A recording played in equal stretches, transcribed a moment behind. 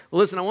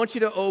Listen, I want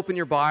you to open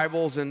your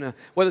Bibles, and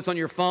whether it's on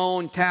your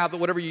phone, tablet,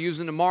 whatever you're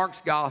using, to Mark's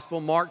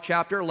Gospel, Mark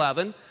chapter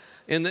 11.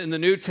 In the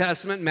New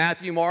Testament,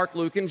 Matthew, Mark,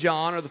 Luke, and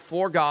John are the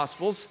four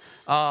Gospels.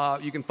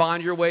 You can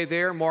find your way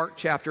there, Mark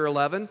chapter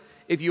 11.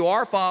 If you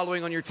are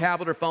following on your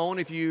tablet or phone,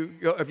 if you're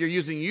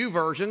using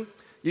YouVersion,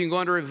 you can go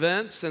under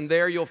events, and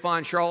there you'll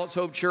find Charlotte's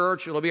Hope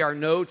Church. It'll be our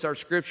notes, our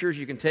scriptures.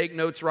 You can take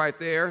notes right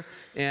there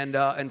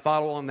and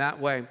follow along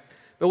that way.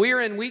 But we are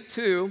in week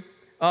 2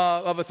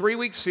 of a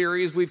 3-week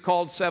series we've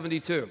called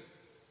 72.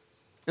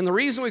 And the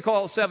reason we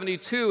call it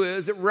 72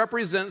 is it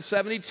represents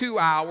 72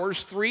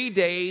 hours, 3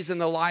 days in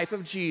the life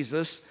of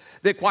Jesus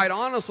that, quite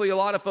honestly, a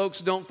lot of folks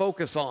don't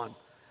focus on.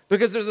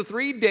 Because there's the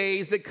 3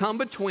 days that come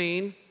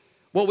between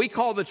what we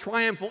call the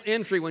triumphal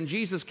entry, when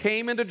Jesus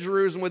came into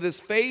Jerusalem with his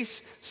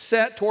face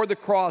set toward the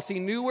cross. He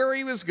knew where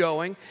he was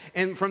going,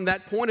 and from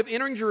that point of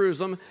entering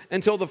Jerusalem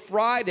until the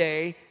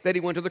Friday that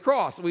he went to the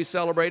cross, that we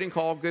celebrate and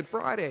call Good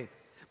Friday.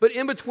 But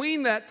in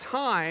between that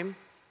time,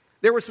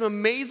 there were some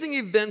amazing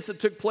events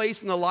that took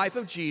place in the life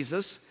of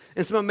Jesus,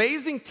 and some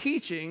amazing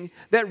teaching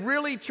that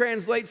really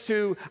translates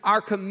to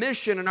our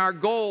commission and our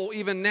goal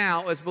even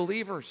now as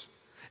believers.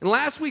 And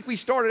last week we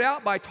started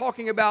out by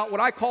talking about what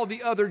I call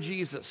the other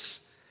Jesus.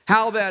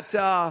 How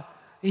that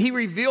he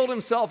revealed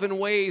himself in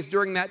ways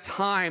during that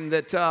time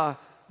that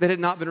had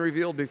not been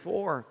revealed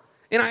before.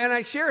 And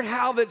I shared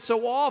how that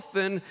so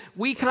often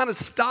we kind of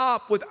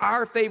stop with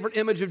our favorite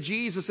image of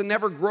Jesus and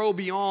never grow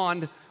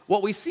beyond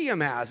what we see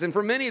him as. And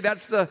for many,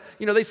 that's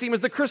they see him as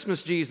the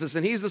Christmas Jesus,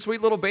 and he's the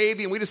sweet little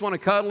baby, and we just want to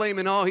cuddle him,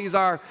 and he's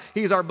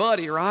our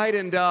buddy, right?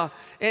 And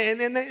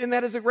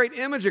that is a great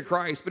image of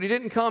Christ, but he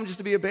didn't come just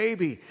to be a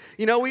baby.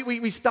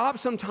 We stop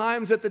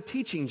sometimes at the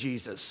teaching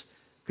Jesus,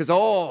 because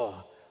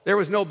there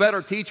was no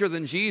better teacher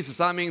than Jesus.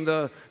 I mean,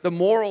 the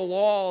moral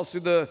laws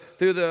through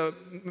the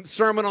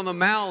Sermon on the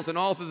Mount and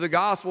all through the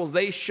Gospels,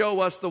 they show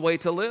us the way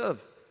to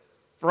live.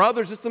 For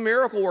others, it's the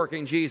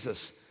miracle-working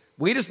Jesus.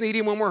 We just need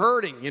him when we're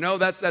hurting.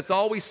 That's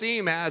all we see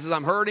him as, is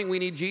I'm hurting, we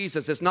need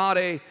Jesus. It's not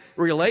a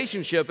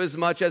relationship as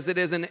much as it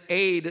is an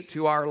aid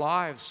to our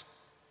lives.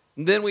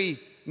 And then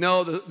we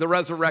know the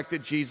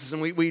resurrected Jesus,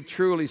 and we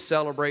truly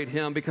celebrate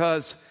him,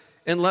 because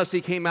unless he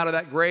came out of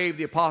that grave,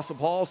 the Apostle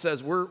Paul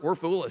says we're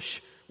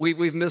foolish.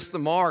 We've missed the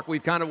mark.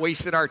 We've kind of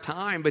wasted our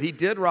time, but he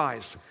did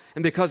rise.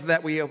 And because of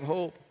that, we have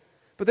hope.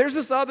 But there's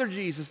this other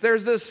Jesus.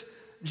 There's this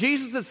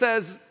Jesus that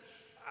says,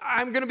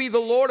 I'm going to be the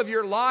Lord of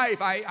your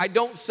life. I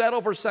don't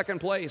settle for second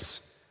place.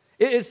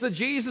 It's the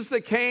Jesus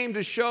that came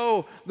to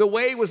show the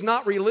way was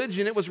not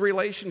religion, it was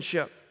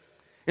relationship.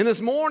 And this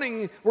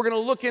morning, we're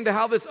going to look into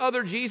how this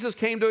other Jesus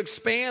came to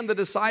expand the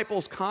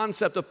disciples'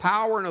 concept of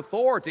power and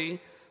authority,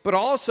 but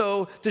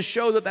also to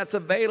show that that's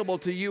available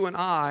to you and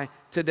I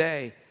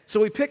today. So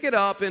we pick it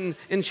up in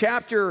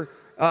chapter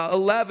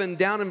 11,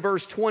 down in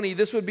verse 20.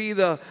 This would be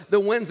the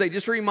Wednesday.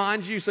 Just to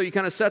remind you, so you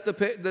kind of set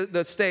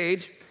the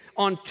stage.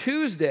 On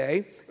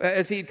Tuesday,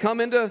 as he'd come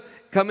into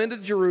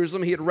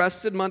Jerusalem, he had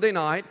rested Monday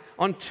night.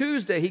 On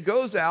Tuesday, he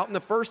goes out, and the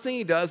first thing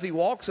he does, he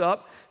walks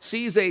up,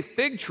 sees a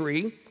fig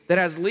tree that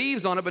has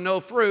leaves on it but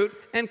no fruit,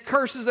 and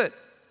curses it.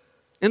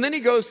 And then he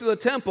goes to the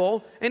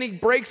temple, and he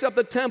breaks up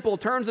the temple,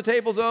 turns the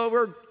tables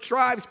over,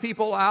 drives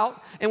people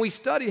out. And we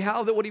studied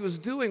how that what he was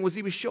doing was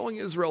he was showing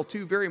Israel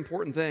 2 very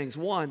important things.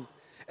 One,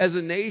 as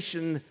a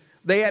nation,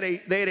 they had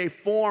a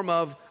form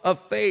of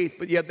faith,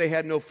 but yet they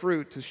had no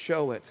fruit to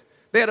show it.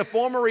 They had a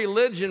form of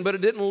religion, but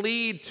it didn't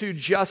lead to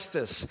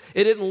justice.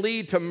 It didn't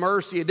lead to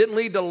mercy. It didn't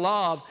lead to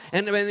love.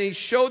 And he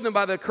showed them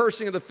by the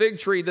cursing of the fig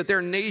tree that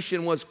their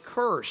nation was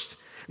cursed.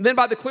 And then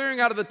by the clearing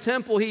out of the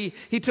temple, he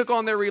took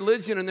on their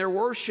religion and their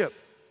worship.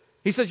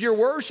 He says, your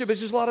worship is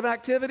just a lot of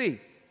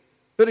activity.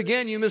 But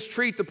again, you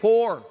mistreat the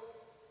poor.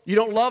 You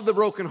don't love the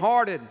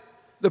brokenhearted.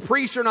 The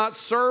priests are not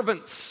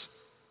servants.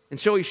 And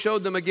so he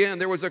showed them again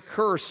there was a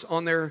curse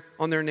on their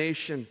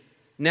nation.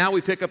 Now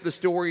we pick up the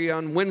story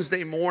on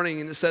Wednesday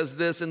morning, and it says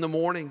this: in the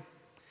morning,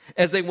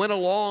 as they went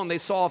along, they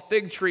saw a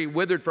fig tree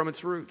withered from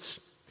its roots.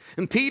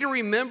 And Peter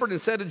remembered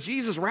and said to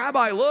Jesus,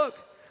 Rabbi, look,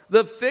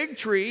 the fig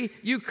tree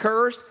you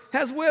cursed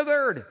has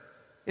withered.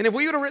 And if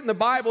we would have written the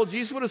Bible,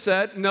 Jesus would have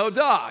said, no,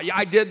 duh,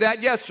 I did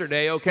that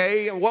yesterday,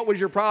 okay? And what was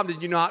your problem?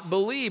 Did you not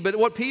believe? But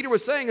what Peter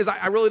was saying is,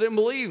 I really didn't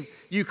believe.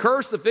 You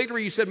cursed the fig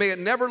tree, you said, may it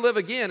never live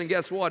again. And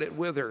guess what? It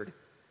withered.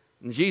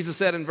 And Jesus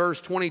said in verse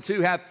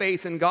 22, have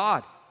faith in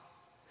God.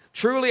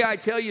 Truly I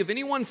tell you, if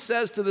anyone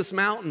says to this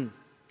mountain,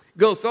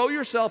 go throw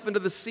yourself into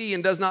the sea,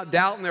 and does not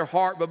doubt in their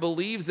heart, but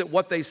believes that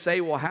what they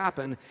say will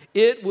happen,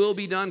 it will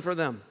be done for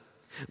them.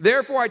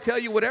 Therefore, I tell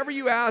you, whatever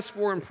you ask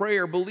for in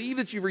prayer, believe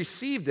that you've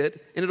received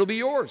it, and it'll be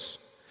yours.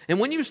 And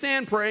when you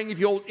stand praying, if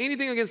you hold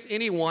anything against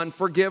anyone,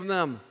 forgive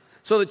them,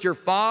 so that your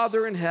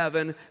Father in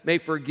heaven may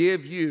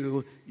forgive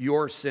you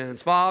your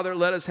sins. Father,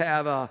 let us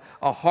have a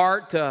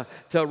heart to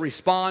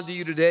respond to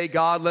you today.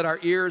 God, let our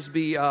ears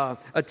be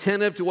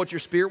attentive to what your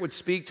Spirit would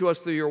speak to us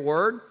through your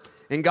word.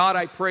 And God,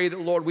 I pray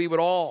that, Lord, we would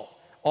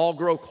all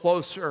grow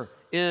closer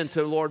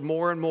into, Lord,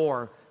 more and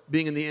more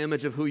being in the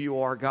image of who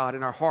you are, God,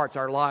 in our hearts,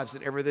 our lives,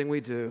 and everything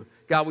we do.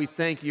 God, we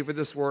thank you for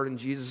this word in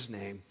Jesus'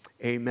 name.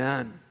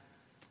 Amen.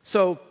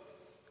 So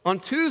On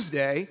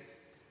Tuesday,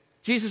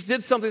 Jesus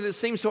did something that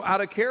seems so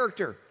out of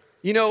character.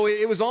 You know,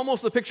 it was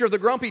almost the picture of the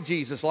grumpy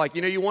Jesus. Like,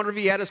 you know, you wonder if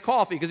he had his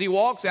coffee because he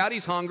walks out,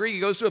 he's hungry, he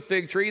goes to a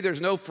fig tree,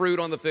 there's no fruit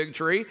on the fig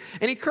tree,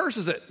 and he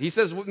curses it. He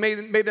says, may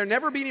there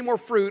never be any more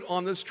fruit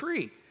on this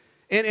tree.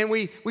 And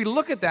we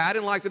look at that,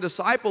 and like the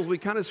disciples, we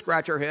kind of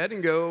scratch our head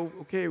and go,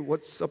 okay,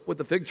 what's up with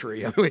the fig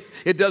tree? I mean,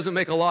 it doesn't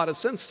make a lot of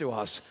sense to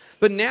us.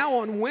 But now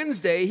on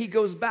Wednesday, he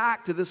goes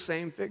back to the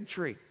same fig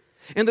tree.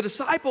 And the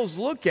disciples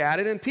look at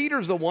it, and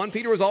Peter's the one.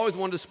 Peter was always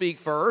one to speak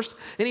first.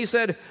 And he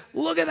said,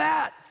 look at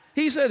that.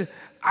 He said,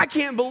 I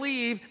can't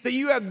believe that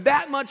you have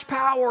that much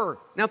power.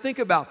 Now think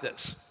about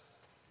this.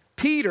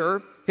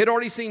 Peter had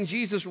already seen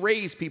Jesus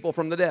raise people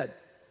from the dead.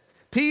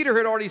 Peter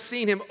had already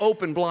seen him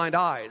open blind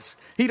eyes.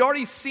 He'd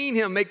already seen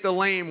him make the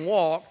lame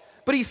walk.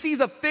 But he sees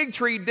a fig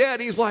tree dead,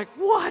 and he's like,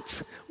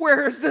 what?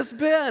 Where has this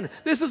been?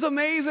 This is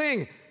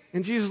amazing.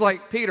 And Jesus is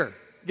like, Peter,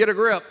 get a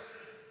grip.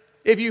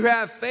 If you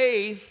have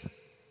faith,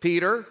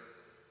 Peter,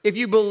 if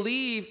you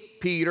believe,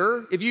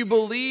 Peter, if you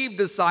believe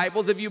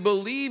disciples, if you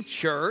believe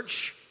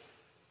church,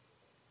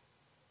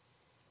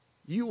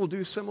 you will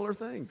do similar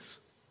things.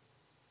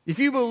 If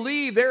you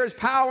believe there is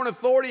power and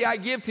authority I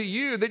give to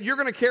you, that you're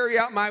going to carry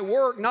out my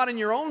work, not in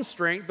your own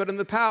strength, but in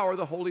the power of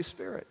the Holy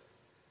Spirit.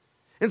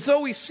 And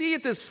so we see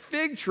at this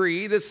fig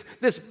tree, this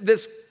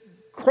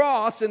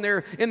cross in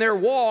their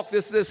walk,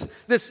 this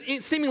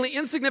seemingly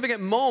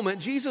insignificant moment,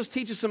 Jesus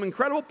teaches some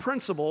incredible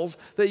principles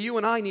that you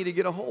and I need to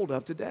get a hold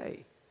of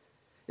today.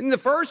 And the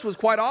first was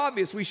quite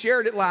obvious. We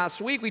shared it last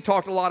week. We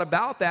talked a lot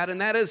about that,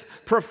 and that is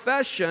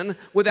profession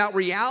without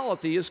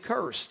reality is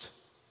cursed.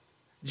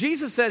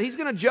 Jesus said he's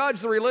going to judge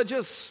the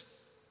religious.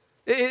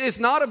 It's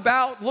not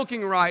about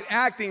looking right,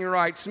 acting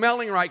right,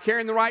 smelling right,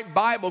 carrying the right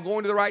Bible,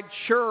 going to the right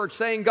church,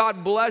 saying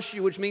God bless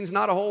you, which means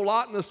not a whole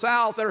lot in the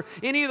South, or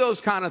any of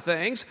those kind of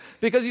things,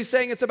 because he's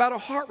saying it's about a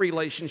heart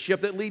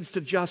relationship that leads to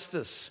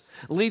justice,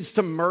 leads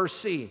to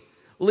mercy,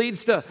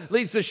 leads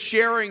to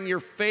sharing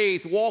your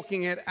faith,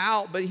 walking it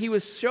out. But he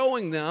was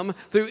showing them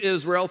through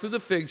Israel, through the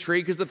fig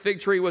tree, because the fig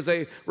tree was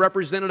a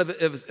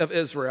representative of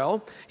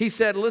Israel. He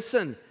said,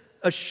 listen,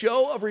 a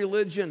show of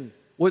religion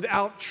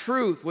without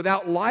truth,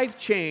 without life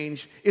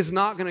change, is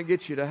not going to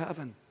get you to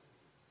heaven.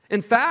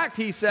 In fact,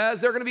 he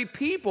says, there are going to be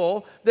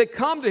people that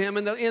come to him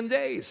in the end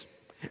days.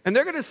 And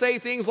they're going to say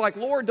things like,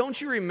 Lord, don't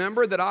you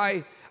remember that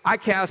I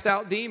cast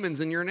out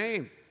demons in your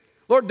name?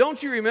 Lord,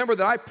 don't you remember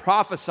that I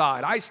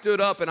prophesied? I stood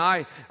up and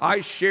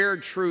I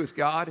shared truth,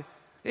 God.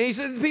 And he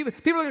said, people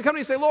are going to come to him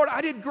and say, Lord,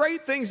 I did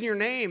great things in your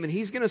name. And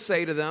he's going to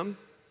say to them,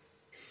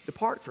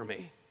 depart from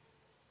me.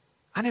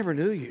 I never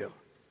knew you.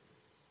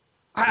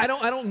 I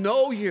don't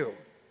know you.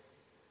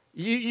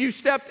 You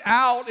stepped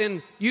out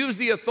and used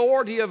the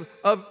authority of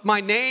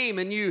my name,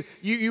 and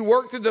you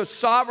worked through the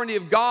sovereignty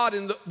of God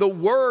and the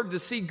word to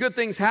see good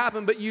things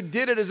happen, but you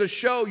did it as a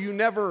show. You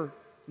never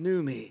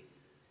knew me.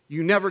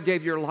 You never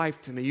gave your life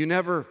to me. You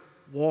never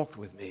walked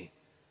with me.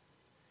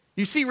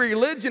 You see,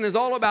 religion is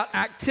all about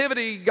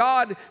activity.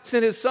 God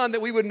sent his son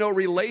that we would know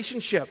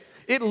relationship.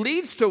 It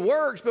leads to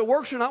works, but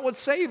works are not what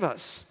save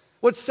us.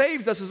 What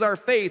saves us is our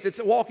faith.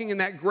 It's walking in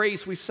that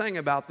grace we sang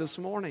about this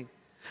morning.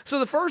 So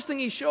the first thing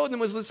he showed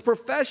them was this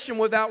profession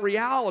without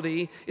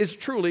reality is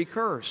truly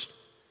cursed.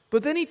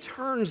 But then he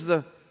turns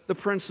the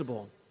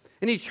principle,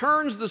 and he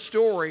turns the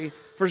story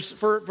for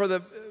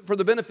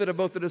the benefit of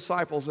both the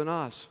disciples and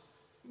us.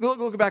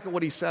 Look back at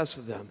what he says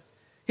to them.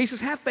 He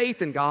says, have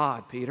faith in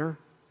God, Peter.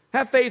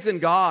 Have faith in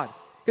God.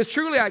 Because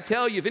truly I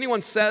tell you, if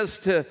anyone says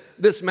to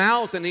this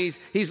mountain, he's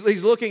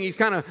looking, he's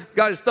kind of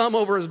got his thumb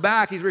over his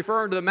back, he's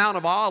referring to the Mount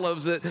of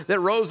Olives that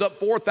rose up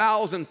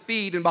 4,000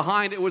 feet, and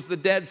behind it was the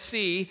Dead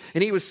Sea.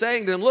 And he was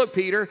saying to them, look,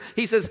 Peter,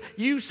 he says,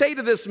 you say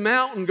to this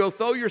mountain, go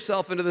throw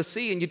yourself into the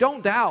sea, and you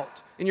don't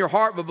doubt in your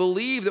heart, but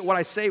believe that what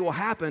I say will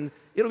happen,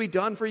 it'll be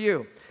done for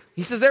you.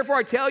 He says, therefore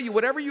I tell you,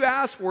 whatever you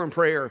ask for in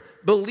prayer,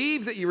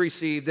 believe that you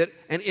received it,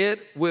 and it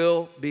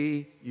will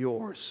be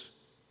yours.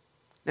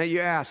 Now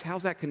you ask,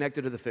 how's that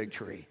connected to the fig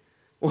tree?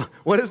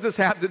 What does this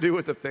have to do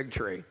with the fig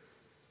tree?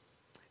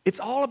 It's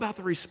all about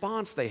the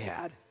response they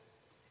had.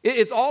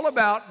 It's all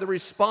about the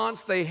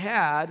response they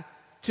had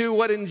to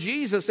what in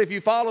Jesus, if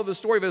you follow the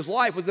story of his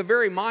life, was a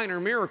very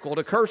minor miracle.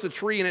 To curse a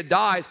tree and it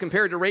dies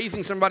compared to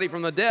raising somebody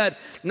from the dead,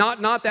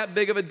 not that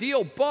big of a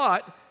deal,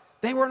 but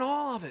they were in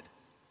awe of it.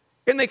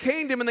 And they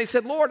came to him and they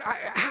said, Lord,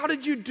 how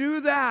did you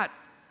do that?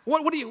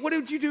 What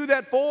did you do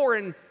that for?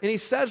 And he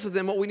says to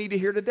them what we need to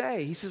hear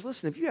today. He says,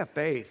 listen, if you have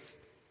faith,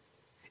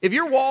 if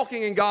you're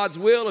walking in God's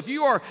will, if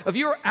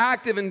you're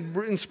active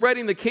in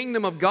spreading the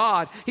kingdom of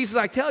God, he says,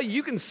 I tell you,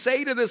 you can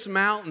say to this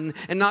mountain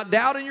and not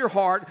doubt in your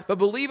heart, but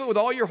believe it with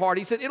all your heart.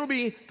 He said, it'll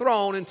be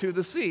thrown into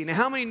the sea. Now,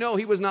 how many know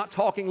he was not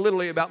talking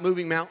literally about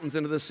moving mountains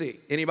into the sea?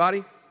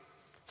 Anybody?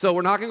 So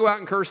we're not going to go out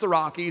and curse the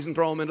Rockies and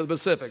throw them into the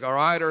Pacific, all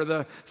right, or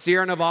the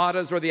Sierra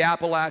Nevadas or the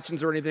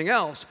Appalachians or anything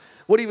else.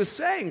 What he was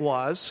saying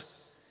was,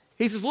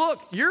 he says, look,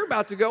 you're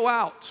about to go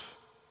out,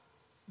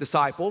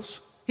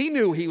 disciples. He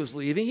knew he was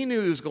leaving. He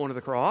knew he was going to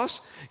the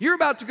cross. You're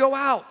about to go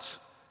out.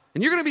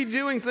 And you're going to be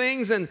doing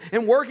things and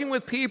working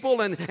with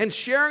people and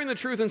sharing the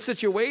truth in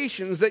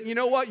situations that, you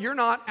know what, you're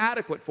not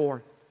adequate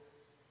for.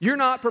 You're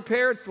not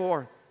prepared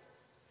for.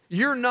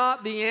 You're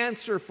not the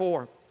answer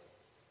for.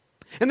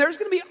 And there's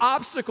going to be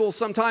obstacles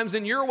sometimes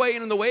in your way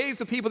and in the ways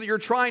of people that you're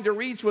trying to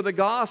reach with the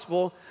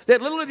gospel,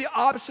 that literally the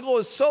obstacle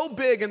is so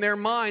big in their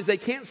minds they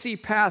can't see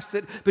past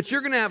it, but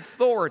you're going to have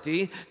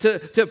authority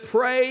to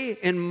pray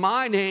in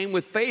my name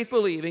with faith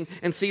believing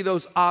and see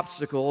those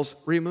obstacles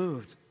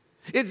removed.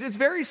 It's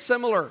very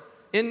similar.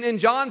 In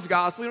John's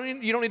gospel,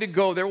 you don't need to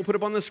go there, we'll put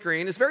it up on the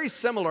screen. It's very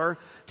similar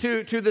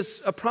to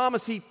this a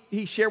promise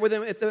he shared with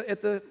them at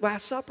the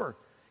Last Supper.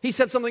 He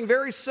said something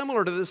very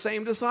similar to the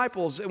same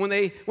disciples when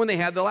they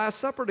had the Last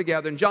Supper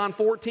together. In John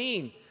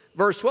 14,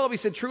 verse 12, he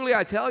said, "Truly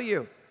I tell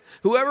you,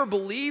 whoever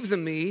believes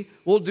in me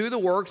will do the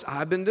works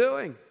I've been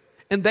doing.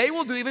 And they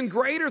will do even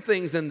greater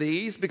things than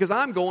these because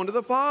I'm going to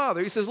the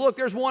Father." He says, look,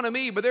 there's one of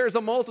me, but there's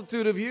a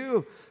multitude of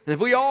you. And if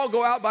we all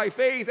go out by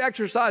faith,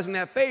 exercising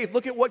that faith,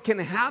 look at what can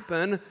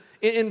happen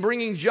in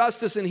bringing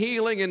justice and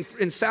healing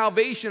and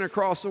salvation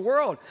across the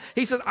world.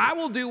 He says, I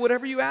will do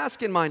whatever you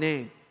ask in my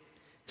name,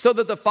 so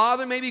that the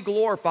Father may be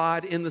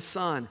glorified in the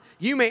Son.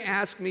 You may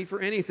ask me for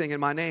anything in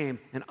my name,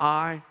 and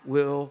I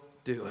will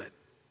do it.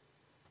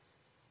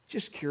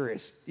 Just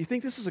curious, you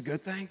think this is a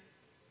good thing?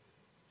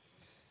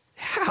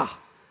 Yeah.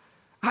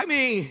 I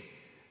mean,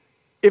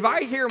 if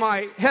I hear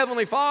my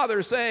Heavenly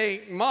Father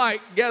saying,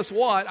 Mike, guess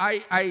what?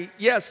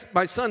 Yes,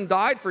 my son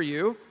died for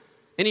you,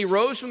 and he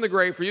rose from the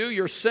grave for you.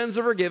 Your sins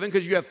are forgiven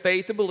because you have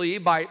faith to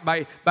believe.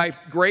 By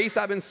grace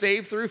I've been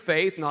saved through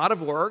faith, not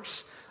of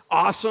works.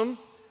 Awesome.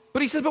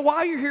 But he says, but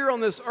while you're here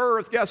on this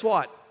earth, guess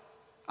what?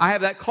 I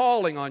have that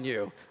calling on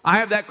you. I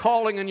have that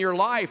calling in your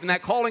life, and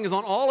that calling is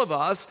on all of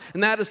us,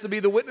 and that is to be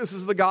the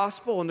witnesses of the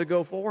gospel and to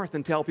go forth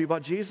and tell people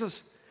about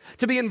Jesus.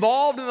 To be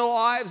involved in the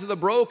lives of the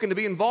broken, to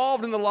be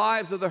involved in the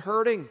lives of the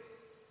hurting.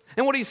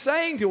 And what he's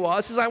saying to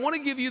us is, I want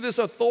to give you this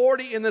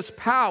authority and this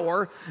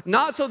power,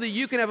 not so that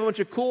you can have a bunch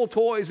of cool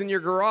toys in your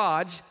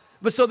garage,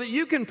 but so that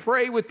you can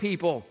pray with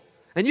people.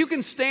 And you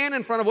can stand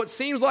in front of what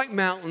seems like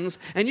mountains,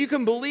 and you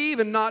can believe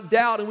and not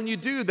doubt. And when you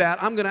do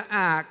that, I'm going to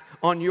act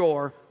on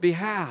your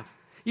behalf.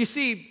 You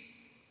see,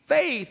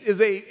 faith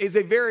is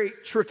a very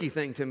tricky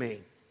thing to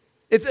me.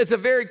 It's a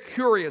very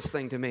curious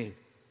thing to me.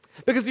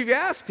 Because if you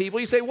ask people,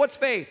 you say, what's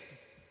faith?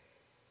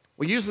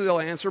 Well, usually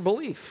they'll answer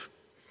belief,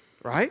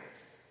 right?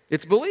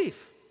 It's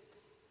belief.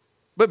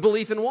 But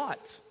belief in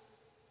what?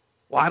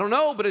 Well, I don't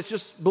know, but it's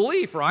just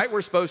belief, right?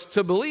 We're supposed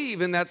to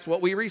believe, and that's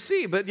what we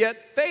receive. But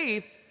yet,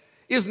 faith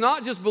is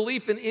not just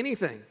belief in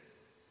anything.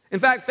 In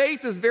fact,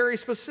 faith is very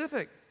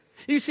specific.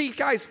 You see,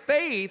 guys,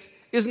 faith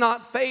is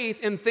not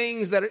faith in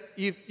things that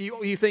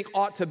you think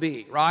ought to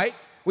be, right?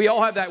 We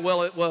all have that,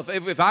 well,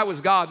 if I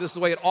was God, this is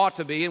the way it ought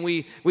to be, and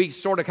we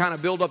sort of kind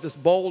of build up this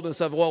boldness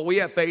of, well, we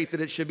have faith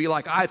that it should be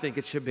like I think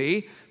it should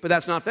be, but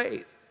that's not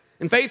faith.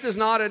 And faith is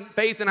not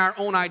faith in our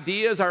own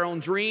ideas, our own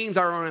dreams,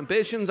 our own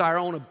ambitions, our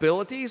own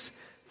abilities.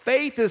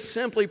 Faith is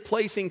simply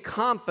placing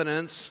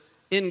confidence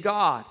in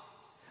God.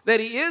 That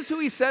He is who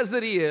He says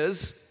that He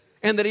is,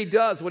 and that He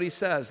does what He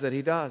says that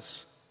He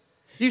does.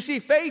 You see,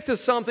 faith is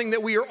something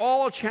that we are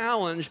all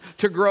challenged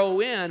to grow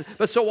in,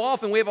 but so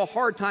often we have a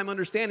hard time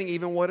understanding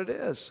even what it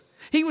is.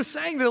 He was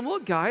saying to them,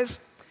 look, guys,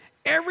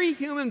 every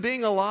human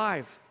being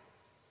alive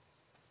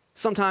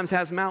sometimes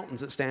has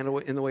mountains that stand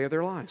in the way of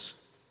their lives.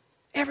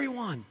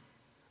 Everyone.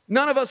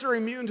 None of us are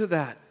immune to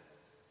that.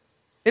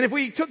 And if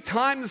we took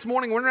time this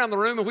morning, went around the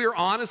room, and we were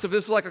honest, if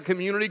this was like a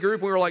community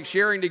group, we were like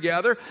sharing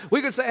together,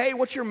 we could say, hey,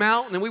 what's your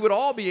mountain? And we would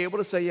all be able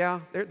to say,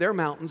 yeah, they're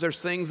mountains.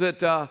 There's things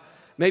that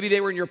maybe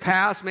they were in your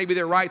past, maybe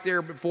they're right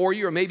there before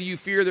you, or maybe you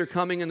fear they're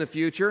coming in the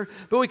future.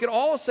 But we could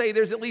all say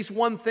there's at least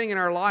one thing in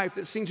our life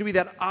that seems to be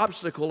that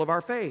obstacle of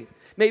our faith.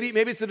 Maybe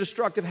it's a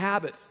destructive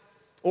habit,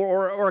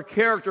 or a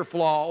character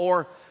flaw,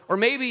 or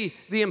maybe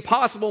the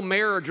impossible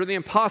marriage, or the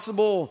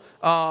impossible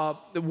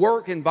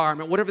work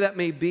environment, whatever that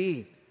may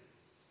be.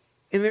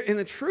 And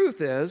the truth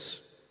is,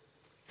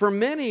 for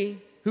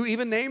many who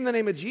even name the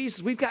name of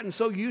Jesus, we've gotten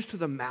so used to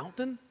the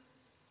mountain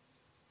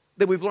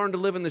that we've learned to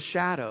live in the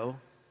shadow,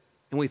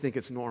 and we think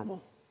it's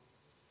normal.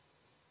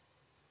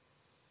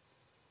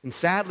 And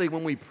sadly,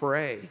 when we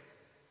pray,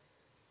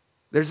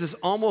 there's this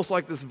almost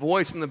like this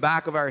voice in the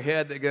back of our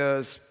head that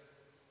goes,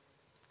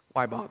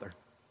 why bother?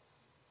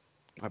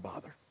 Why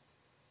bother?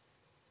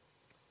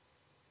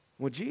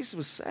 What Jesus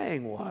was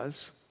saying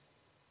was,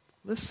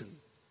 listen,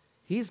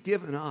 He's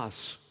given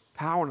us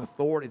power and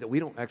authority that we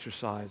don't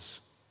exercise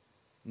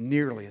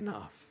nearly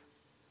enough.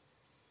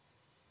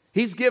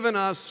 He's given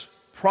us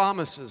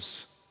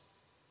promises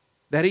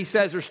that He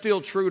says are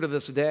still true to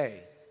this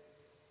day.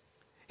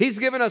 He's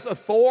given us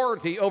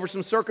authority over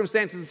some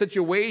circumstances and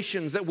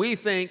situations that we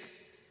think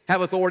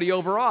have authority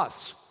over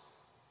us.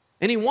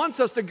 And He wants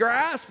us to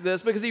grasp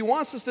this because He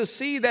wants us to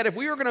see that if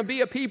we are going to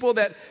be a people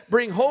that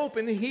bring hope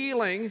and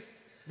healing,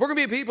 if we're going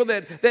to be a people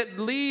that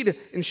lead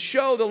and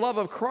show the love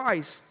of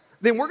Christ,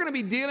 then we're going to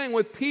be dealing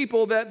with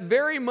people that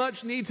very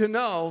much need to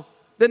know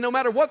that no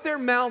matter what their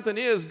mountain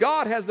is,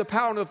 God has the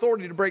power and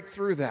authority to break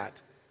through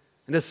that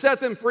and to set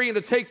them free and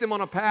to take them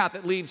on a path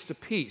that leads to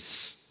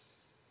peace,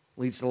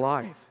 leads to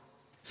life.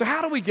 So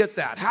how do we get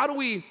that? How do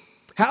we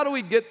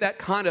get that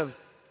kind of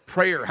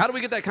prayer? How do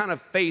we get that kind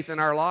of faith in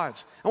our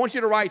lives? I want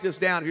you to write this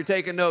down if you're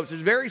taking notes.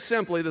 It's very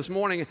simply this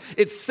morning.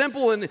 It's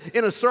simple in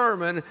a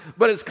sermon,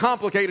 but it's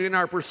complicated in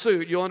our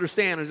pursuit. You'll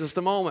understand in just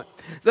a moment.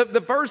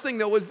 The first thing,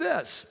 though, is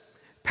this.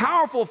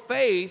 Powerful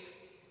faith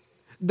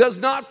does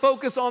not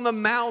focus on the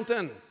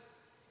mountain,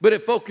 but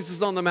it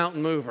focuses on the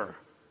mountain mover.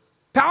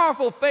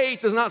 Powerful faith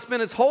does not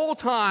spend its whole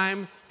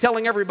time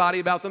telling everybody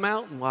about the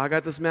mountain. Well, I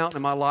got this mountain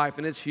in my life,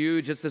 and it's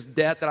huge. It's this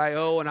debt that I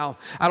owe, and I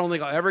don't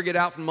think I'll ever get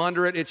out from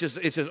under it. It's just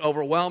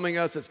overwhelming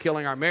us. It's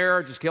killing our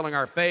marriage. It's killing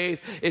our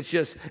faith.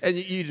 And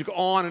you just go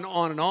on and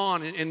on and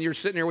on, and you're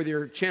sitting there with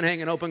your chin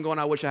hanging open going,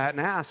 I wish I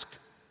hadn't asked.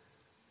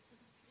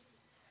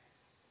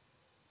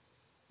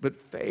 But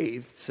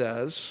faith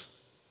says,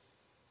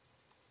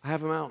 I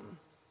have a mountain,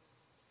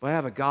 but I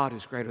have a God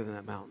who's greater than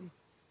that mountain.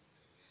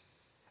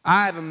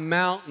 I have a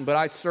mountain, but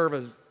I serve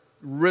a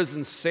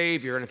risen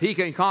Savior. And if He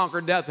can conquer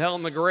death, hell,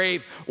 and the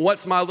grave,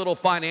 what's my little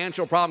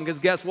financial problem? Because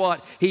guess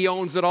what? He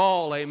owns it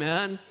all,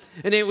 amen?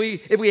 And if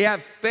we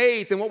have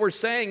faith, then what we're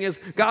saying is,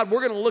 God,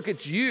 we're going to look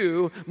at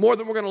You more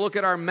than we're going to look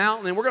at our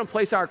mountain, and we're going to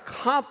place our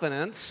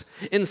confidence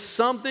in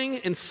something,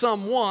 in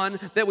someone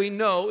that we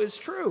know is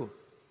true.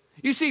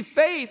 You see,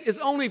 faith is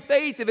only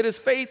faith if it is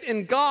faith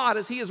in God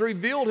as He has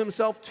revealed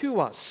Himself to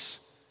us.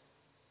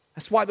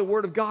 That's why the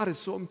Word of God is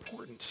so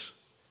important.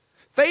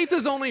 Faith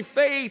is only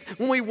faith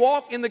when we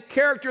walk in the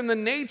character and the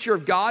nature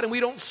of God and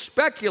we don't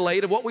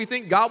speculate of what we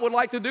think God would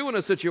like to do in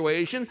a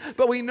situation,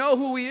 but we know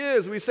who He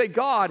is. We say,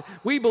 God,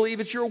 we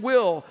believe it's Your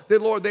will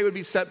that, Lord, they would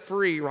be set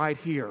free right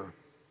here.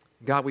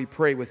 God, we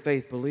pray with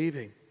faith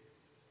believing.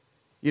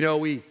 You know,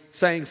 we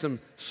sang some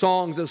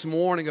songs this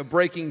morning of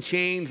breaking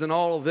chains and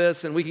all of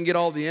this, and we can get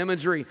all the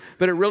imagery,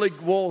 but it really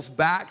boils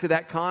back to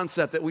that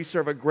concept that we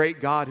serve a great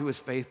God who is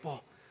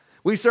faithful.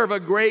 We serve a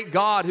great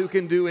God who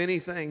can do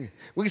anything.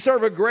 We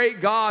serve a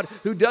great God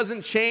who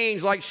doesn't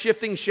change like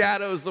shifting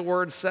shadows, the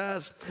Word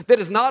says. That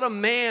is not a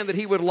man that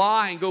He would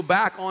lie and go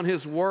back on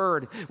His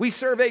word. We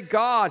serve a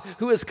God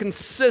who is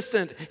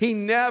consistent. He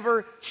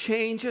never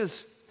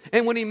changes.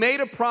 And when He made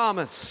a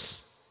promise,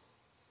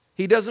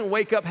 He doesn't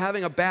wake up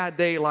having a bad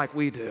day like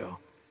we do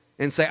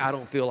and say, I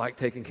don't feel like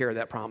taking care of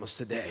that promise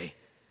today.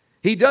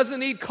 He doesn't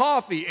need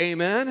coffee,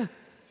 amen?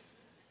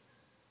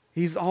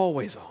 He's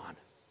always on.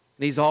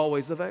 And He's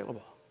always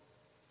available.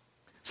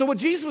 So what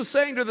Jesus was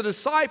saying to the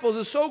disciples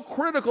is so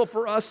critical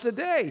for us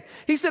today.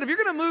 He said, if you're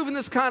going to move in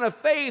this kind of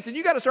faith, then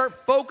you got to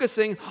start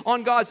focusing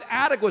on God's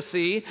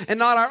adequacy and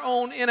not our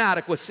own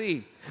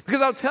inadequacy.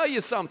 Because I'll tell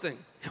you something.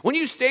 When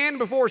you stand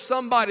before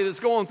somebody that's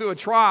going through a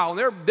trial,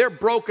 and they're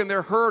broken,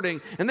 they're hurting,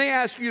 and they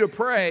ask you to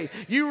pray,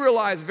 you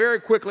realize very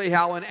quickly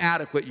how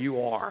inadequate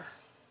you are.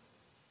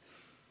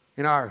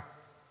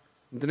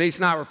 Denise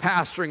and I were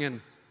pastoring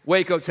in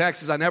Waco,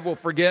 Texas. I never will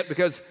forget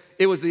because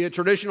it was the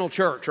traditional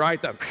church,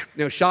 right?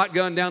 The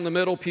shotgun down the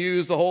middle,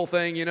 pews, the whole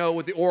thing,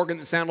 with the organ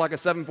that sounded like a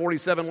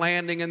 747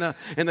 landing and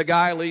the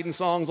guy leading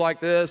songs like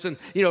this. And,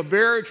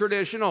 very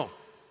traditional.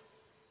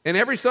 And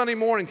every Sunday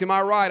morning to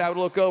my right, I would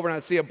look over and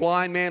I'd see a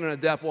blind man and a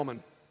deaf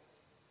woman.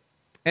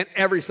 And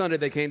every Sunday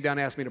they came down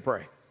and asked me to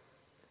pray.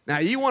 Now,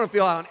 you want to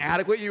feel how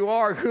inadequate you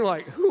are? You're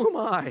like, who am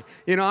I?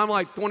 I'm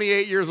like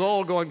 28 years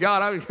old going,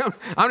 God,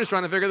 I'm just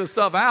trying to figure this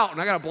stuff out.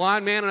 And I got a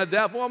blind man and a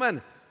deaf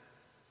woman.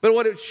 But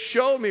what it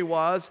showed me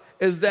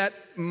is that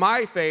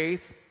my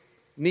faith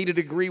needed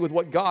to agree with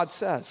what God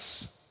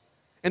says.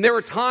 And there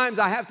were times,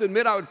 I have to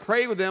admit, I would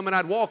pray with them and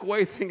I'd walk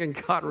away thinking,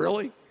 God,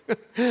 really?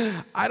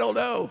 I don't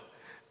know.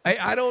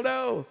 I don't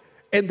know.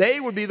 And they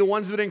would be the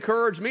ones that would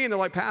encourage me. And they're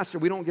like, Pastor,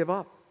 we don't give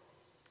up.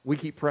 We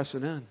keep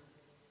pressing in.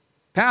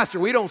 Pastor,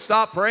 we don't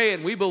stop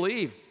praying. We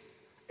believe.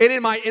 And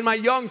in my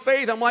young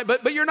faith, I'm like,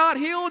 but you're not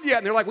healed yet.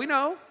 And they're like, we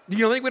know. Do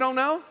you think we don't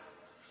know?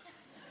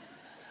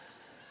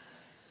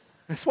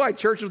 That's why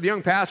churches with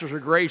young pastors are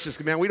gracious.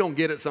 Man, we don't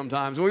get it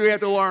sometimes. We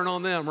have to learn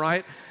on them,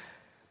 right?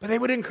 But they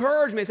would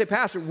encourage me and say,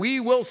 Pastor, we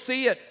will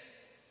see it.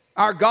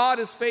 Our God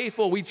is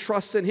faithful. We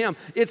trust in Him.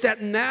 It's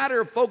that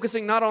matter of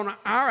focusing not on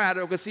our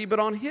adequacy, but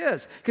on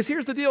His. Because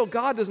here's the deal.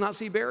 God does not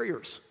see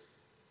barriers.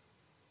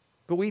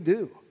 But we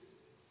do.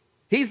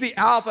 He's the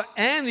Alpha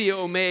and the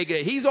Omega.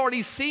 He's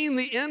already seen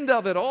the end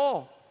of it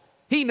all.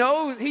 He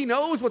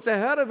knows what's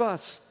ahead of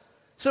us.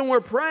 So when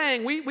we're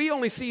praying, we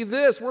only see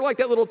this. We're like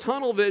that little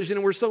tunnel vision,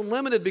 and we're so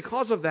limited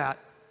because of that.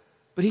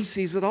 But He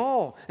sees it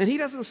all. And He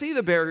doesn't see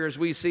the barriers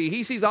we see.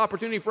 He sees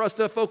opportunity for us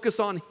to focus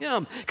on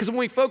Him. Because when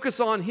we focus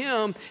on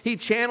Him, He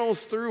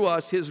channels through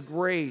us His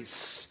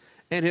grace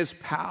and His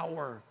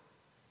power.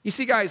 You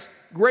see, guys,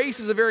 grace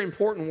is a very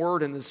important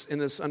word in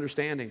this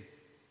understanding.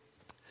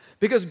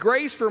 Because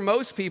grace for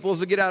most people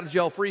is a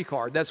get-out-of-jail-free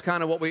card. That's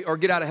kind of what or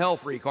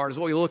get-out-of-hell-free card is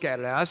what we look at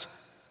it as.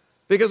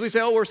 Because we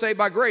say, we're saved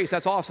by grace.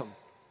 That's awesome.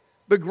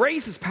 But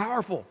grace is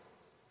powerful.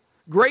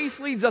 Grace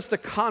leads us to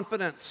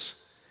confidence.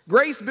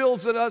 Grace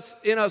builds in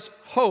us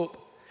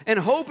hope. And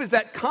hope is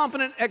that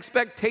confident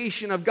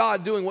expectation of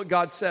God doing what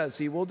God says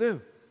He will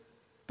do.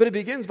 But it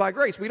begins by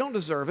grace. We don't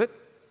deserve it.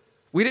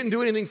 We didn't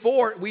do anything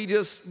for it. We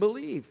just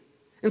believed.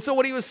 And so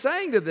what he was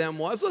saying to them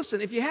was,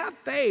 listen, if you have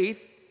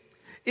faith,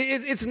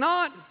 it's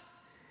not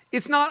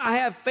I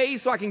have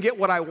faith so I can get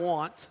what I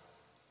want.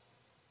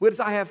 It's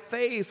I have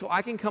faith so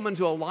I can come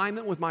into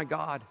alignment with my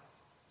God.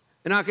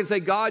 And I can say,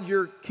 God,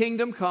 your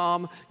kingdom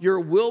come, your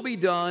will be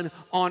done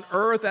on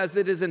earth as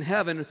it is in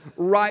heaven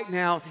right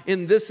now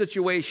in this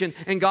situation.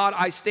 And God,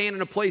 I stand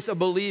in a place of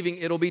believing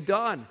it'll be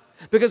done.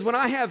 Because when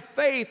I have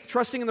faith,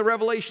 trusting in the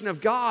revelation of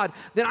God,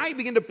 then I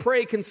begin to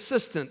pray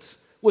consistent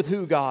with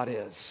who God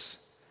is.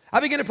 I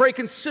begin to pray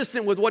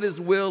consistent with what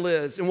His will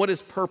is and what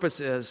His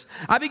purpose is.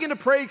 I begin to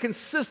pray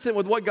consistent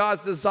with what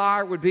God's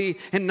desire would be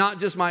and not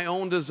just my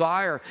own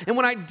desire. And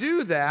when I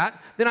do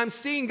that, then I'm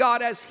seeing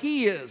God as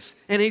He is,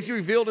 and He's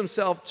revealed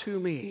Himself to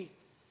me.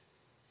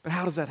 But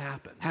how does that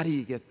happen? How do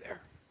you get there?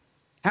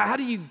 How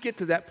do you get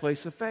to that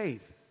place of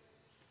faith?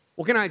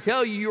 Well, can I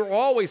tell you, you're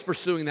always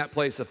pursuing that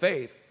place of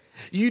faith.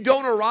 You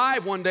don't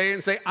arrive one day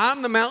and say,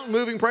 I'm the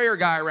mountain-moving prayer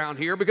guy around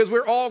here, because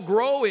we're all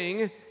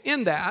growing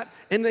in that.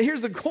 And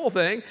here's the cool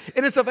thing,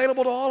 and it's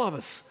available to all of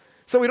us.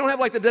 So we don't have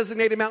like the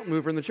designated mountain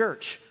mover in the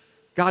church.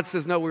 God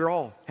says, no, we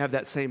all have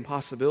that same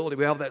possibility.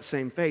 We have that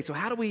same faith. So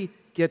how do we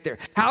get there?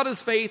 How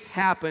does faith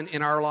happen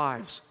in our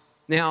lives?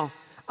 Now,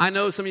 I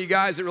know some of you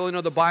guys that really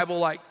know the Bible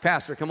like,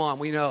 Pastor, come on,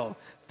 we know.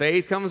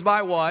 Faith comes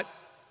by what?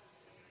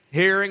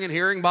 Hearing, and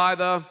hearing by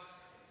the...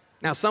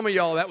 Now, some of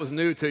y'all, that was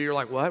new to you. You're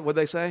like, what? What'd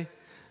they say?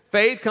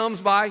 Faith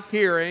comes by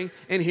hearing,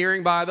 and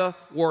hearing by the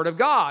Word of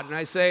God. And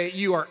I say,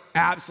 you are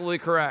absolutely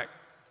correct.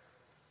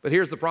 But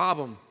here's the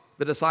problem.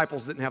 The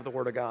disciples didn't have the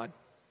Word of God.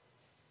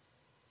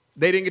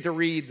 They didn't get to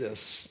read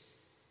this.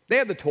 They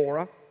had the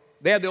Torah.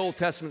 They had the Old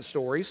Testament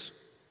stories.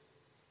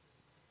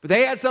 But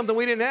they had something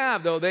we didn't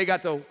have, though. They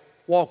got to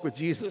walk with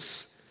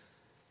Jesus.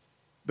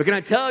 But can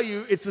I tell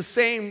you, it's the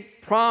same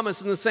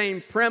promise and the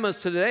same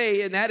premise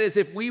today, and that is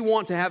if we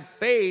want to have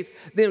faith,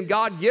 then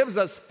God gives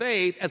us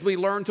faith as we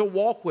learn to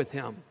walk with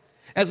Him,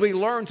 as we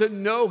learn to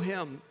know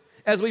Him,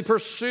 as we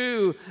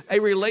pursue a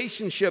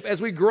relationship, as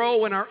we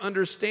grow in our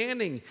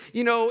understanding.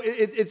 You know,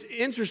 it's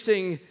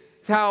interesting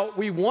how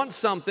we want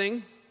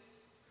something,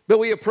 but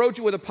we approach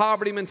it with a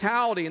poverty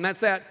mentality, and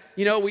that's that,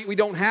 you know, we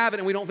don't have it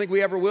and we don't think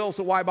we ever will,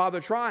 so why bother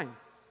trying?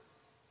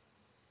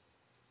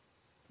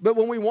 But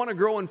when we want to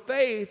grow in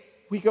faith,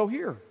 we go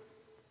here.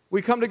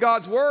 We come to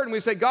God's Word and we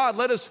say, God,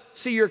 let us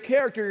see your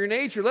character, your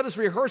nature. Let us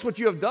rehearse what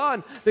you have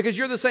done, because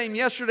you're the same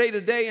yesterday,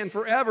 today, and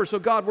forever. So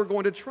God, we're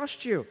going to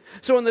trust you.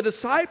 So in the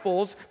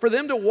disciples, for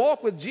them to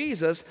walk with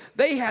Jesus,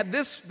 they had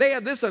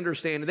this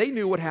understanding. They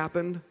knew what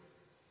happened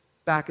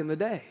back in the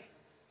day.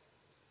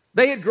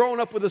 They had grown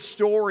up with the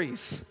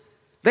stories.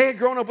 They had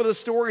grown up with the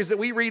stories that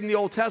we read in the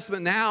Old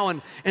Testament now,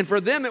 and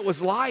for them it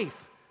was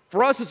life.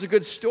 For us, it's a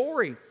good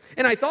story.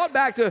 And I thought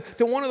back to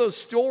one of those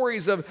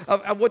stories of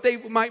what they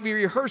might be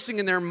rehearsing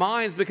in their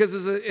minds, because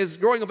as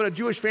growing up in a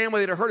Jewish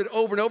family, they'd heard it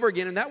over and over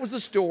again. And that was the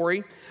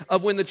story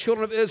of when the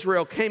children of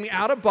Israel came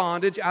out of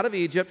bondage, out of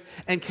Egypt,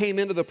 and came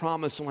into the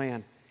promised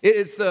land.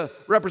 It's the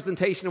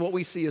representation of what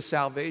we see as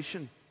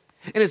salvation.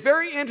 And it's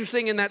very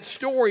interesting in that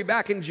story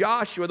back in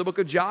Joshua, the book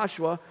of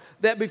Joshua,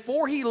 that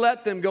before he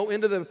let them go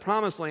into the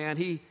promised land,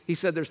 he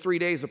said there's 3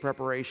 days of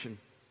preparation.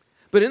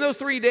 But in those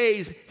 3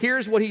 days,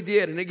 here's what he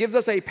did, and it gives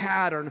us a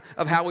pattern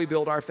of how we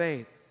build our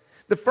faith.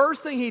 The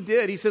first thing he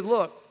did, he said,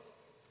 look,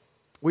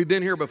 we've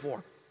been here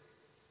before.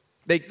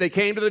 They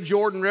came to the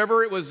Jordan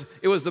River. It was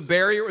the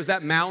barrier. It was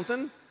that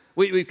mountain.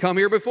 We've come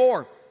here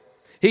before.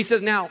 He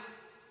says, now,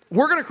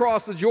 we're going to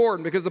cross the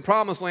Jordan because the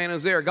promised land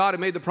is there. God had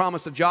made the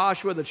promise to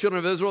Joshua. The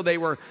children of Israel, they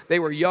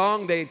were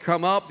young. They had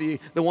come up. The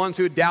ones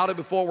who had doubted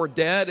before were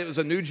dead. It was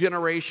a new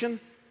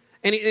generation.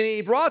 And he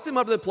brought them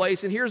up to the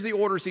place, and here's the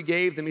orders he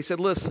gave them. He said,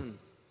 listen,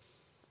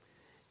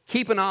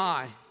 keep an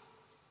eye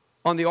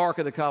on the Ark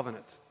of the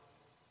Covenant.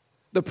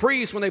 The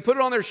priests, when they put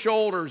it on their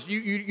shoulders,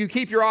 you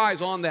keep your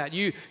eyes on that.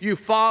 You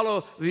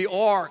follow the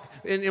Ark.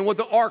 And what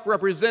the Ark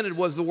represented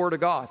was the Word of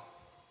God.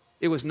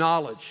 It was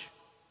knowledge.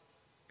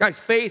 Guys,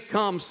 faith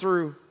comes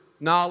through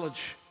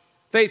knowledge.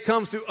 Faith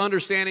comes through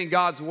understanding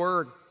God's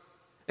Word.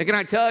 And can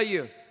I tell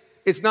you,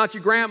 it's not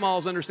your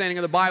grandma's understanding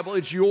of the Bible.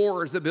 It's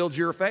yours that builds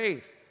your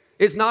faith.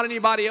 It's not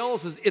anybody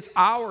else's, it's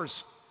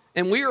ours.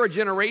 And we are a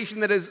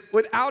generation that is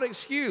without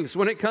excuse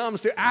when it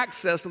comes to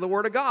access to the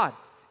Word of God.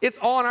 It's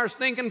on our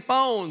stinking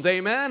phones,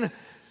 amen?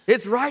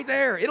 It's right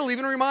there. It'll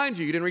even remind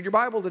you didn't read your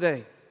Bible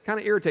today. Kind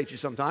of irritates you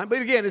sometimes,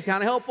 but again, it's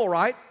kind of helpful,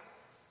 right?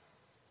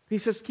 He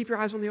says, keep your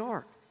eyes on the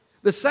Ark.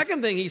 The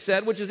second thing he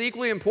said, which is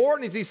equally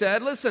important, is he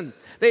said, listen,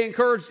 they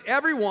encouraged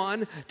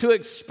everyone to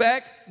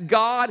expect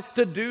God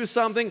to do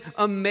something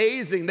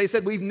amazing. They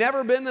said, we've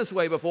never been this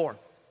way before.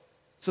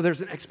 So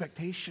there's an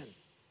expectation.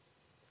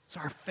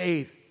 So our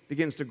faith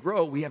begins to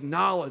grow. We have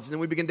knowledge, and then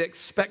we begin to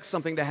expect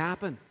something to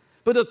happen.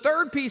 But the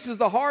third piece is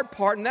the hard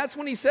part, and that's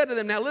when he said to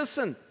them, now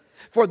listen,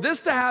 for this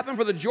to happen,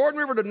 for the Jordan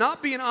River to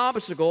not be an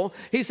obstacle,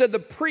 he said the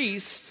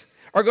priests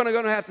are going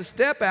to have to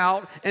step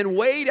out and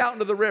wade out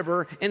into the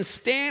river and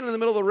stand in the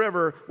middle of the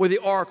river with the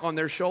ark on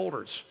their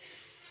shoulders.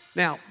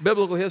 Now,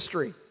 biblical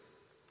history,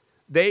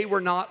 they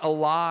were not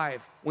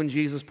alive when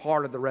Jesus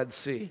parted the Red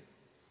Sea.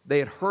 They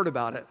had heard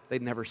about it.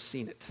 They'd never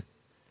seen it.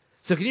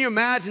 So can you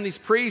imagine these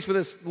priests with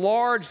this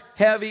large,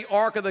 heavy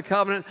Ark of the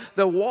Covenant?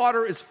 The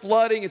water is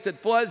flooding. It's at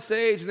flood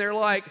stage. And they're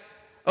like,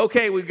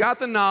 okay, we've got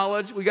the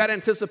knowledge. We got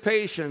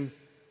anticipation.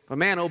 But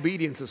man,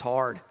 obedience is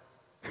hard.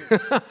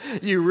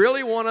 You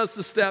really want us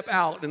to step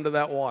out into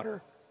that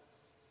water.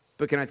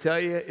 But can I tell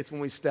you, it's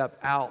when we step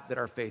out that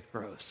our faith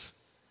grows.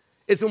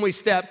 It's when we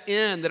step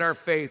in that our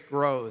faith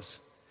grows.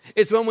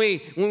 It's when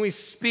we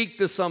speak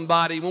to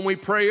somebody, when we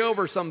pray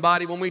over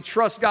somebody, when we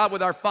trust God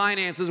with our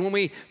finances, when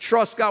we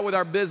trust God with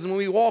our business, when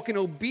we walk in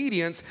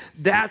obedience,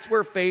 that's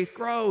where faith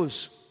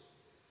grows.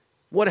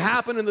 What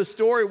happened in the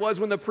story was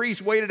when the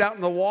priest waded out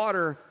in the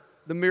water,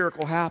 the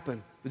miracle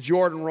happened. The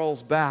Jordan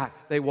rolls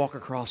back. They walk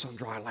across on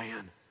dry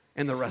land.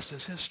 And the rest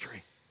is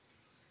history.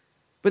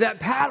 But that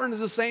pattern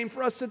is the same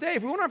for us today.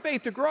 If we want our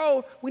faith to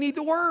grow, we need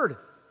the Word.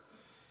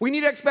 We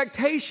need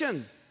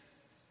expectation.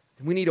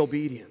 And we need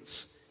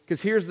obedience. Because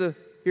here's the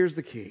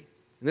key.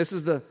 And this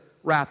is the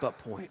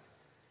wrap-up point.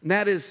 And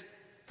that is,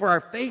 for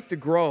our faith to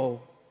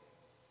grow,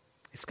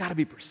 it's got to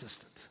be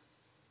persistent.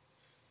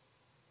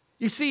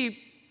 You see,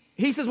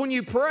 he says, when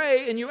you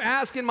pray and you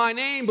ask in my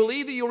name,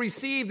 believe that you'll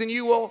receive, then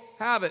you will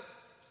have it.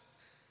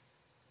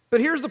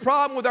 But here's the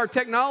problem with our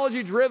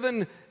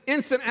technology-driven,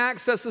 instant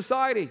access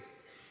society.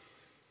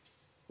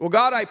 Well,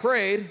 God, I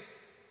prayed.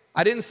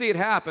 I didn't see it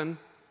happen,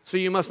 so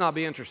you must not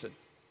be interested.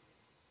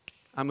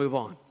 I move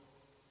on.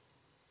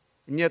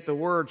 And yet the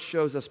Word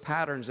shows us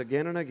patterns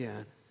again and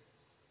again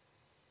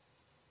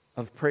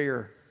of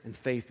prayer and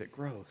faith that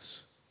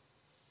grows.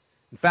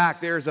 In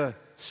fact, there's a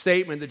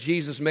statement that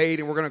Jesus made,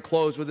 and we're going to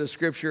close with this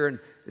scripture, and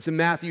it's in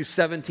Matthew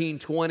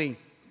 17:20.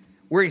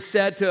 Where he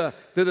said to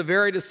the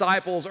very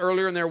disciples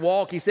earlier in their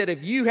walk, he said,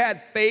 if you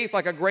had faith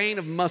like a grain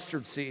of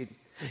mustard seed,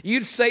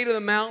 you'd say to the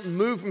mountain,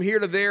 move from here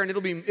to there, and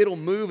it'll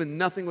move, and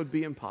nothing would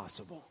be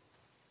impossible.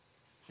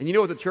 And you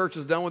know what the church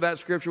has done with that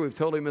scripture? We've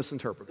totally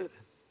misinterpreted it.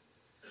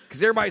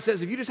 Because everybody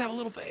says, if you just have a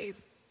little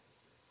faith.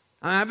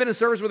 I've been in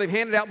service where they've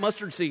handed out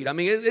mustard seed. I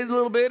mean, it's a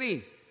little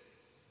bitty.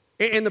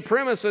 And the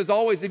premise is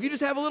always, if you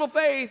just have a little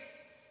faith.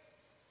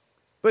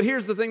 But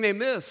here's the thing they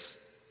miss.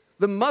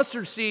 The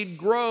mustard seed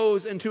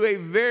grows into a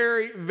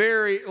very,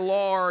 very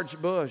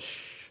large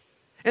bush.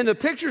 And the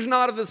picture's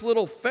not of this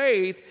little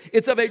faith,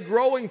 it's of a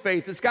growing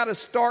faith. It's got to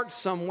start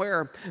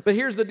somewhere. But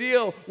here's the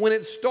deal, when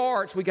it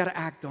starts, we got to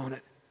act on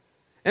it.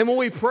 And when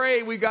we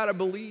pray, we got to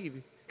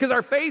believe. Because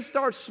our faith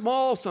starts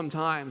small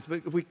sometimes,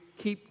 but if we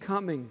keep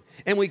coming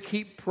and we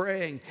keep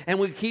praying and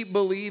we keep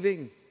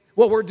believing,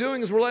 what we're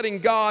doing is we're letting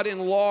God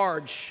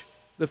enlarge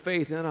the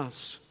faith in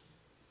us.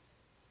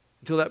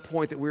 Until that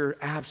point that we're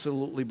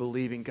absolutely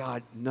believing,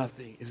 God,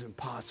 nothing is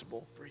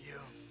impossible for you.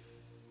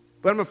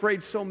 But I'm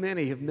afraid so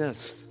many have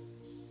missed.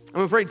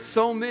 I'm afraid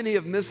so many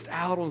have missed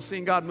out on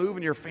seeing God move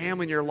in your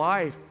family, in your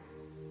life,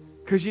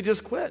 because you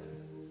just quit.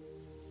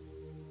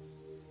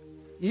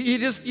 You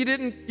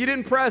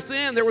didn't press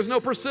in. There was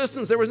no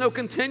persistence. There was no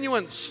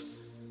continuance.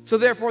 So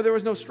therefore, there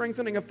was no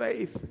strengthening of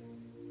faith.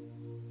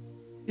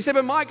 You say,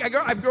 but Mike,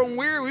 I've grown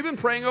weary. We've been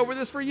praying over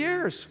this for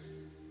years.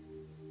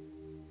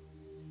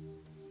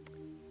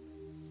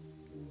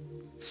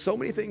 So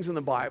many things in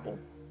the Bible.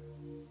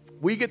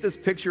 We get this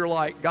picture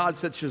like God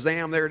said,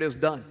 Shazam, there it is,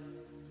 done.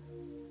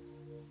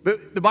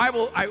 But the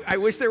Bible, I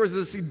wish there was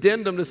this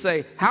addendum to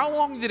say, how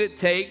long did it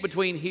take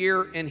between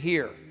here and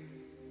here?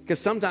 Because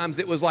sometimes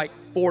it was like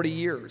 40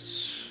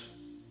 years.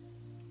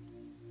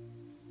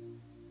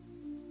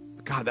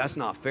 But God, that's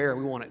not fair.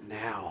 We want it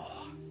now.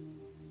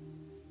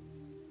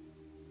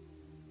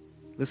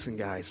 Listen,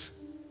 guys.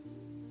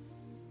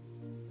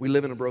 We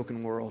live in a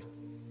broken world.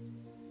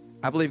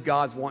 I believe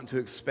God's wanting to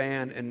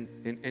expand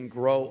and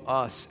grow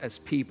us as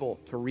people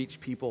to reach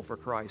people for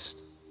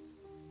Christ.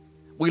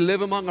 We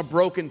live among a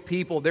broken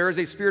people. There is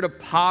a spirit of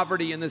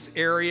poverty in this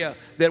area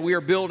that we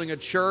are building a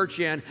church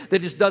in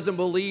that just doesn't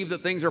believe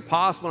that things are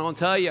possible. And I'll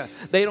tell you,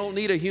 they don't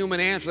need a human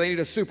answer. They need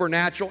a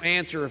supernatural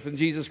answer from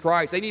Jesus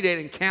Christ. They need an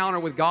encounter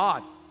with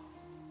God.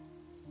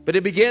 But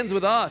it begins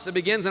with us. It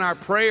begins in our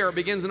prayer. It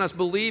begins in us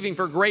believing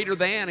for greater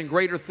than and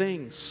greater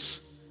things.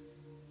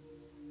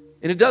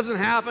 And it doesn't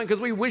happen because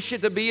we wish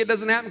it to be. It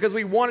doesn't happen because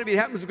we want it to be. It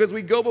happens because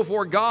we go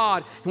before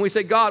God and we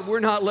say, God,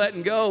 we're not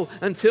letting go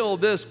until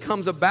this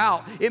comes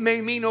about. It may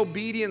mean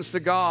obedience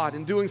to God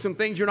and doing some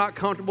things you're not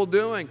comfortable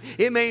doing.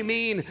 It may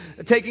mean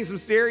taking some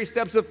scary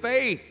steps of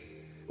faith.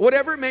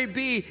 Whatever it may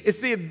be, it's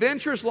the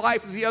adventurous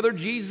life that the other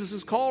Jesus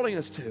is calling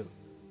us to.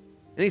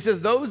 And he says,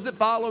 those that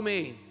follow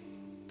me,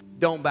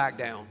 don't back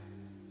down.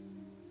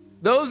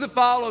 Those that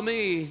follow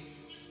me,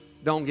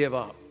 don't give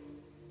up.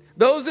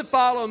 Those that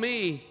follow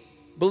me,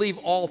 believe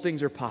all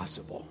things are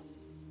possible.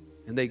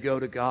 And they go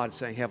to God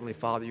saying, Heavenly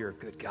Father, you're a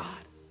good God.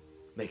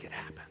 Make it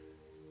happen.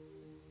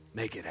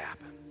 Make it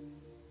happen.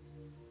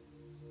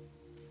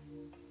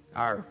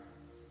 Our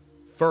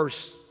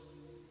first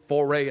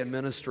foray in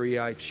ministry,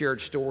 I've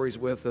shared stories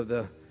with of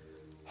the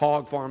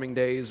hog farming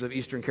days of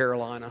Eastern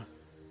Carolina.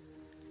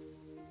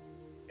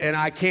 And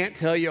I can't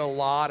tell you a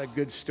lot of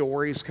good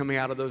stories coming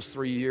out of those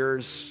 3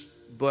 years,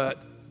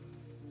 but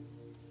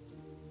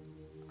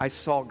I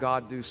saw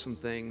God do some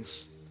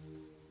things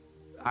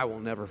I will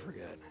never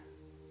forget.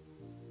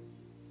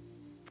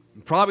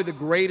 And probably the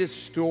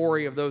greatest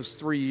story of those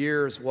 3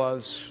 years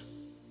was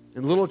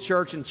in a little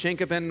church in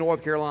Chinquapin,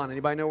 North Carolina.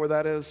 Anybody know where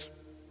that is?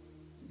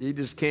 You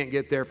just can't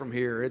get there from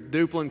here. It's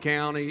Duplin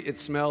County. It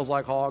smells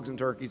like hogs and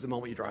turkeys the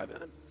moment you drive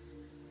in.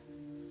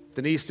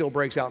 Denise still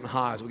breaks out in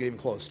hives. We get even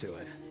close to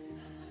it.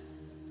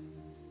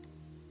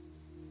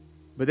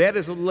 But that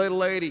is a little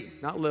lady.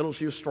 Not little,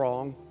 she was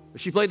strong. But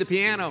she played the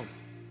piano.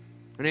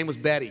 Her name was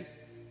Betty.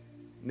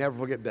 Never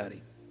forget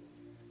Betty.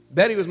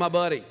 Betty was my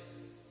buddy.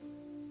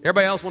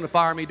 Everybody else wanted to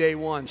fire me day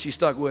one. She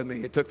stuck with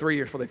me. It took 3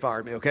 years before they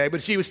fired me, okay?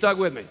 But she was stuck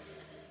with me.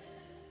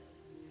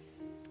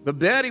 But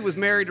Betty was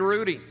married to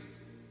Rudy.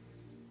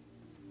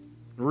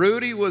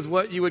 Rudy was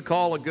what you would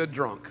call a good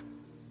drunk.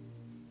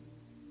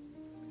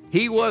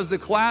 He was the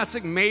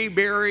classic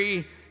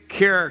Mayberry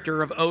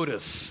character of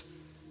Otis.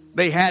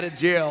 They had a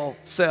jail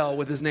cell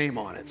with his name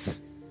on it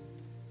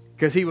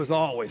because he was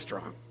always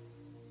drunk.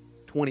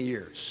 20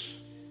 years.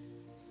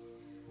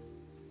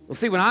 Well,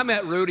 see, when I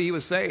met Rudy, he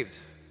was saved.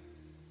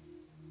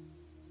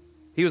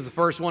 He was the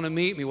first one to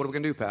meet me. What are we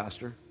going to do,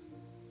 Pastor?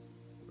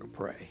 We're going to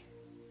pray.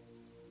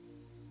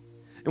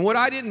 And what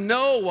I didn't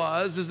know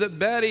is that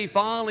Betty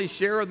finally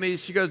shared with me,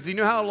 she goes, do you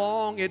know how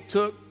long it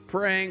took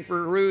praying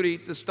for Rudy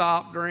to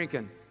stop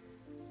drinking?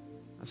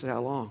 I said,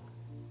 how long?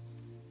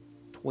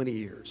 20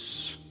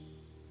 years.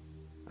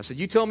 I said,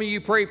 you tell me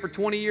you pray for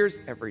 20 years?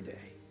 Every day.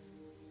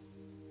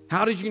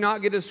 How did you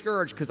not get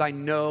discouraged? Because I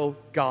know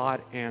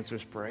God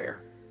answers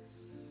prayer.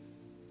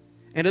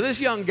 And to this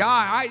young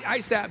guy, I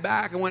sat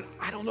back and went,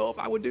 I don't know if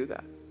I would do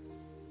that.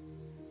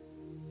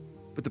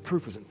 But the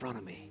proof was in front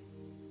of me.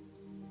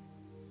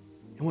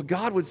 And what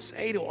God would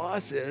say to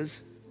us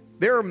is,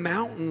 there are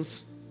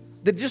mountains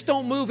that just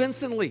don't move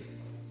instantly.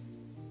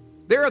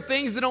 There are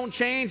things that don't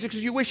change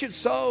because you wish it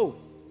so.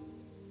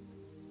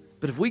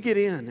 But if we get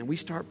in and we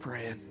start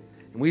praying,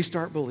 and we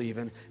start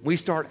believing, and we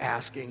start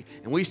asking,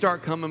 and we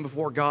start coming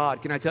before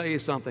God, can I tell you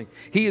something?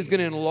 He is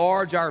going to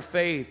enlarge our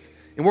faith,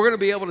 and we're going to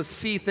be able to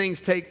see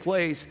things take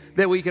place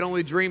that we can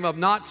only dream of,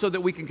 not so that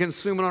we can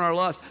consume it on our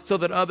lust, so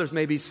that others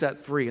may be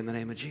set free in the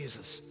name of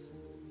Jesus.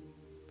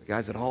 But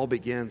guys, it all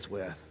begins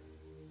with,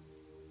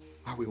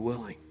 are we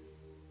willing?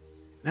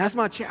 And that's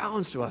my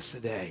challenge to us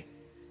today.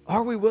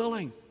 Are we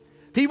willing?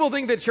 People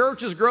think that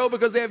churches grow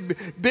because they have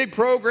big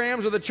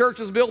programs or the church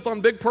is built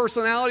on big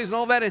personalities and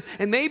all that.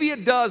 And maybe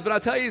it does, but I'll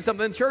tell you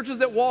something. Churches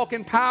that walk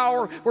in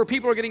power, where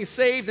people are getting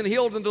saved and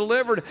healed and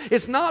delivered,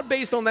 it's not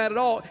based on that at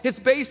all. It's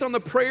based on the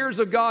prayers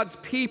of God's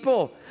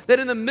people. That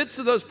in the midst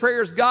of those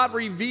prayers, God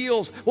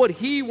reveals what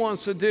He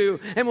wants to do.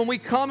 And when we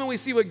come and we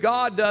see what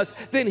God does,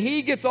 then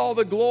He gets all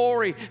the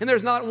glory. And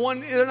there's not a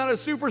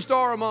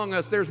superstar among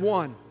us. There's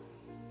one.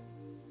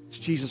 It's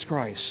Jesus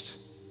Christ.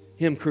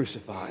 Him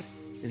crucified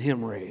and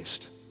Him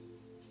raised.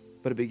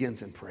 But it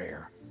begins in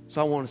prayer. So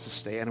I want us to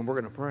stand and we're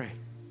going to pray.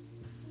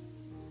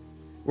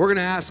 We're going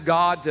to ask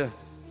God to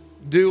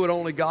do what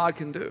only God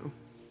can do.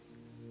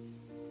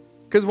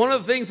 Because one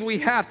of the things we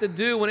have to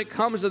do when it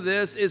comes to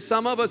this is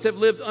some of us have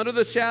lived under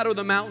the shadow of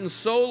the mountain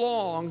so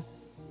long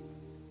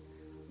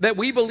that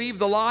we believe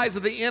the lies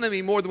of the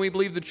enemy more than we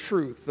believe the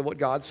truth of what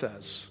God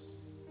says.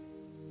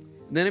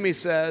 The enemy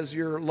says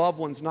your loved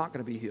one's not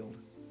going to be healed.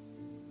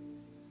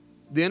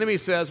 The enemy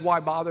says, why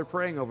bother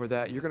praying over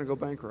that? You're going to go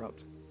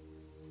bankrupt.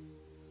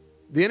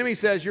 The enemy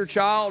says your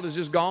child is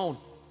just gone.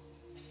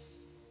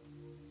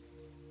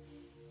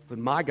 But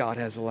my God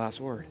has the last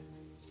word.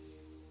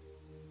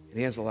 And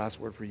He has the last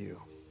word for you.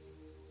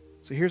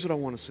 So here's what I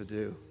want us to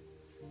do.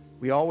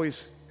 We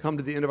always come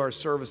to the end of our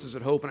services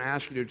at Hope and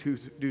ask you to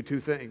do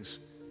two things.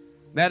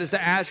 That is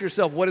to ask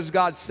yourself, what is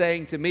God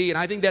saying to me? And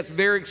I think that's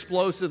very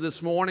explosive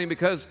this morning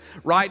because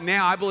right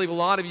now I believe a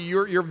lot of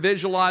you, you're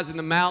visualizing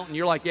the mountain.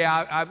 You're like,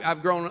 yeah,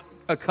 I've grown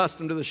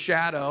accustomed to the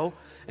shadow.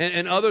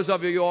 And others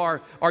of you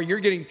are you're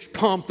getting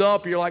pumped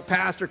up. You're like,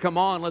 Pastor, come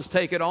on, let's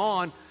take it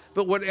on.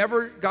 But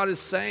whatever God is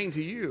saying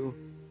to you,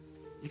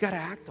 you got to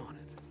act on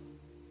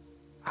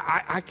it.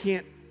 I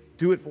can't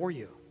do it for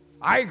you.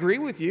 I agree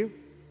with you.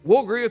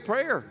 We'll agree with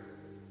prayer.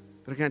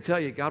 But I can tell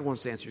you, God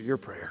wants to answer your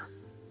prayer,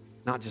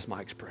 not just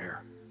Mike's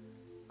prayer.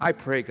 I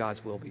pray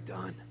God's will be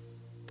done.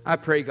 I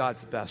pray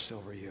God's best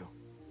over you.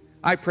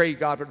 I pray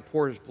God would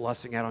pour His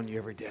blessing out on you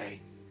every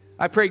day.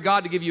 I pray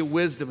God to give you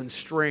wisdom and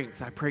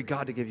strength. I pray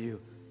God to give you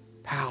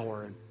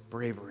power and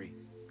bravery,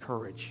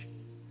 courage.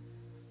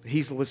 But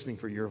He's listening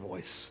for your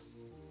voice.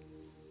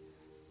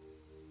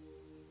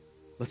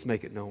 Let's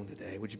make it known today. Would you